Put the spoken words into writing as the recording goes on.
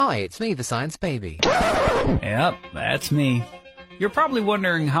Hi, it's me, the science baby. Yep, that's me. You're probably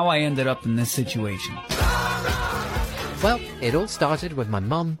wondering how I ended up in this situation. Well, it all started when my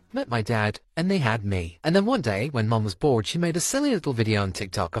mum met my dad and they had me. And then one day, when mum was bored, she made a silly little video on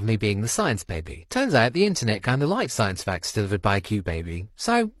TikTok of me being the science baby. Turns out the internet kinda likes science facts delivered by a cute baby,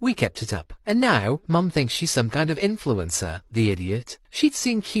 so we kept it up. And now, mum thinks she's some kind of influencer, the idiot. She'd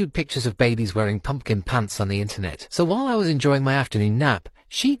seen cute pictures of babies wearing pumpkin pants on the internet, so while I was enjoying my afternoon nap,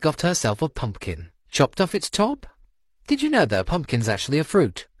 she got herself a pumpkin. Chopped off its top? Did you know that a pumpkin's actually a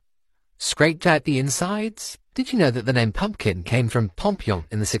fruit? Scraped out the insides? Did you know that the name pumpkin came from pompion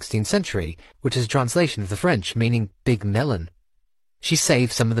in the 16th century, which is a translation of the French meaning big melon? She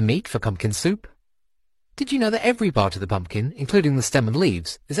saved some of the meat for pumpkin soup. Did you know that every part of the pumpkin, including the stem and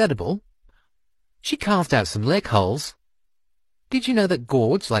leaves, is edible? She carved out some leg holes. Did you know that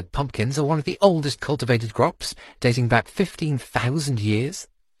gourds, like pumpkins, are one of the oldest cultivated crops, dating back 15,000 years?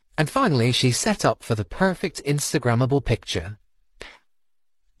 And finally, she set up for the perfect Instagrammable picture.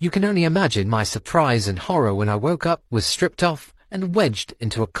 You can only imagine my surprise and horror when I woke up, was stripped off, and wedged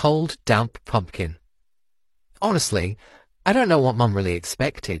into a cold, damp pumpkin. Honestly, I don't know what Mum really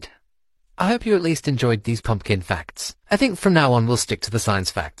expected. I hope you at least enjoyed these pumpkin facts. I think from now on we'll stick to the science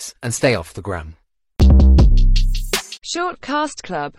facts and stay off the gram. Shortcast Club